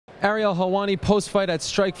Ariel Helwani post-fight at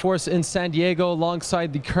Strikeforce in San Diego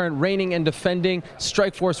alongside the current reigning and defending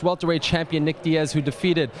Strikeforce welterweight champion Nick Diaz, who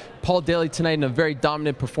defeated Paul Daley tonight in a very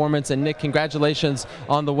dominant performance. And Nick, congratulations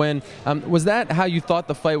on the win. Was that how you thought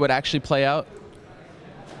the fight would actually play out?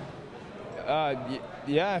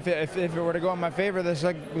 Yeah, if it were to go in my favor, this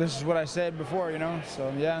is what I said before, you know.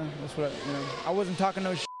 So yeah, that's what I wasn't talking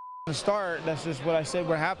no shit from the start. That's just what I said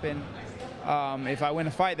would happen. If I win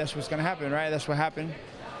a fight, that's what's gonna happen, right? That's what happened.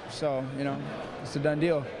 So, you know, it's a done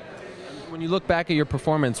deal. When you look back at your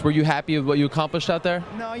performance, were you happy with what you accomplished out there?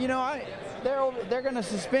 No, you know, they're gonna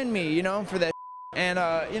suspend me, you know, for that. And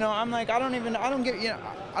you know, I'm like, I don't even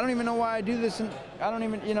know why I do this, and I don't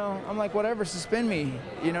even, you know, I'm like, whatever, suspend me.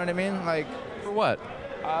 You know what I mean? Like, for what?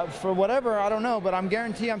 For whatever, I don't know, but I'm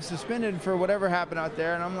guaranteed I'm suspended for whatever happened out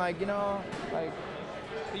there. And I'm like, you know, like.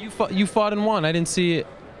 You fought and won. I didn't see it.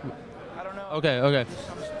 I don't know. Okay.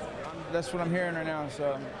 That's what I'm hearing right now.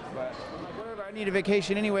 So, but whatever, I need a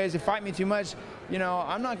vacation anyways. They fight me too much. You know,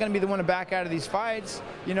 I'm not gonna be the one to back out of these fights.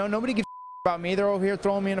 You know, nobody gives about me. They're over here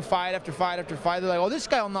throwing me in a fight after fight after fight. They're like, oh, this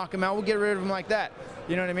guy will knock him out. We'll get rid of him like that.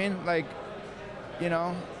 You know what I mean? Like, you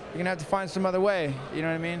know, you're gonna have to find some other way. You know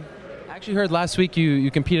what I mean? I actually heard last week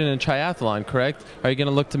you competed in a triathlon, correct? Are you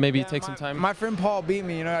gonna look to maybe take some time? My friend Paul beat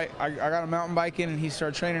me. You know, I got a mountain biking, and he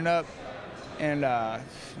started training up. And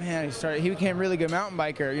man, he became a really good mountain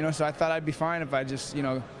biker, you know. So I thought I'd be fine if I just, you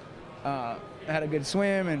know, had a good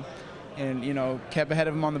swim and you know, kept ahead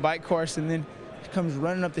of him on the bike course. And then he comes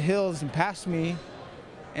running up the hills and passed me,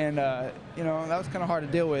 and you know, that was kind of hard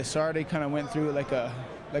to deal with. So I already kind of went through like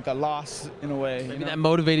a loss in a way. Maybe that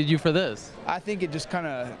motivated you for this. I think it just kind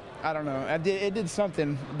of, I don't know, it did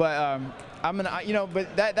something. But I'm gonna, you know,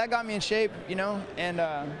 but that got me in shape, you know, and.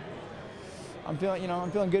 I'm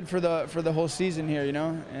feeling good for the whole season here, you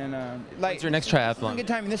know, and like. What's your next triathlon? Good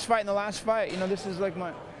time. In this fight and the last fight, you know, this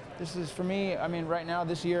is for me. I mean, right now,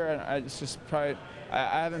 this year, it's just probably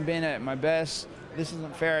I haven't been at my best. This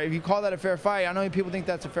isn't fair. If you call that a fair fight, I know people think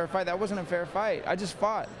that's a fair fight. That wasn't a fair fight. I just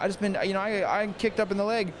fought. I just been, you know, I kicked up in the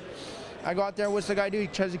leg. I go out there. What's the guy do? He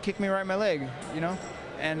tries to kick me right in my leg, you know.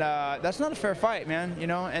 And that's not a fair fight, man, you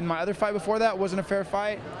know. And my other fight before that wasn't a fair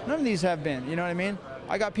fight. None of these have been, you know what I mean?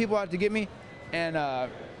 I got people out to get me. And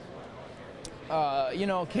you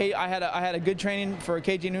know, I had a good training for a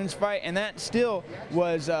KJ Noon's fight, and that still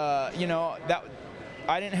was, you know, that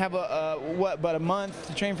I didn't have but a month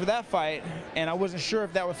to train for that fight, and I wasn't sure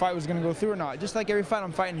if that fight was going to go through or not. Just like every fight,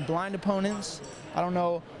 I'm fighting blind opponents. I don't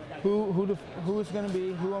know who it's going to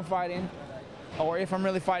be, who I'm fighting, or if I'm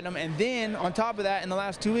really fighting them. And then on top of that, in the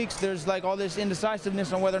last 2 weeks, there's like all this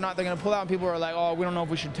indecisiveness on whether or not they're going to pull out. And people are like, oh, we don't know if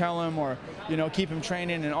we should tell him or, you know, keep him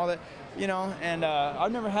training and all that. You know, and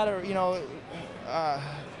I've never had a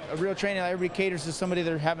real training. Like, everybody caters to somebody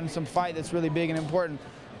that's having some fight that's really big and important.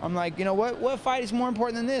 I'm like, you know, what fight is more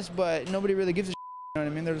important than this? But nobody really gives a shit, you know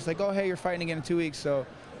what I mean? They're just like, oh, hey, you're fighting again in 2 weeks. So,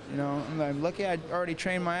 you know, I'm like, lucky I already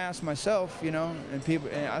trained my ass myself, you know, and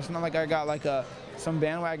it's not like I got like some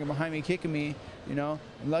bandwagon behind me kicking me, you know.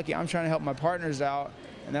 I'm lucky I'm trying to help my partners out,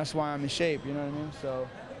 and that's why I'm in shape, you know what I mean? So,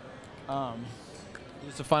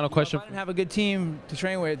 just a final question. If I didn't have a good team to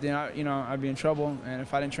train with, then I'd be in trouble. And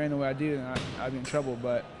if I didn't train the way I do, then I'd be in trouble.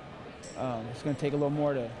 But it's going to take a little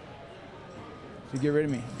more to get rid of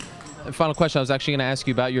me. Final question. I was actually going to ask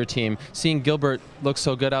you about your team. Seeing Gilbert look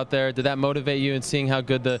so good out there, did that motivate you? And seeing how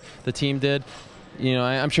good the team did, you know,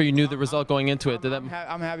 I'm sure you knew the result going into it. Did that?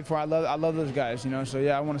 I'm happy for it. I love those guys. You know, so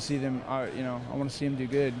yeah, I want to see them. You know, I want to see them do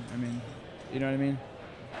good. I mean, you know what I mean?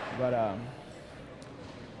 But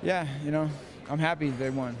yeah, you know. I'm happy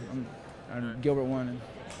they won. And Gilbert won, and,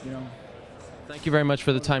 you know. Thank you very much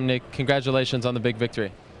for the time, Nick. Congratulations on the big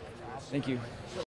victory. Thank you.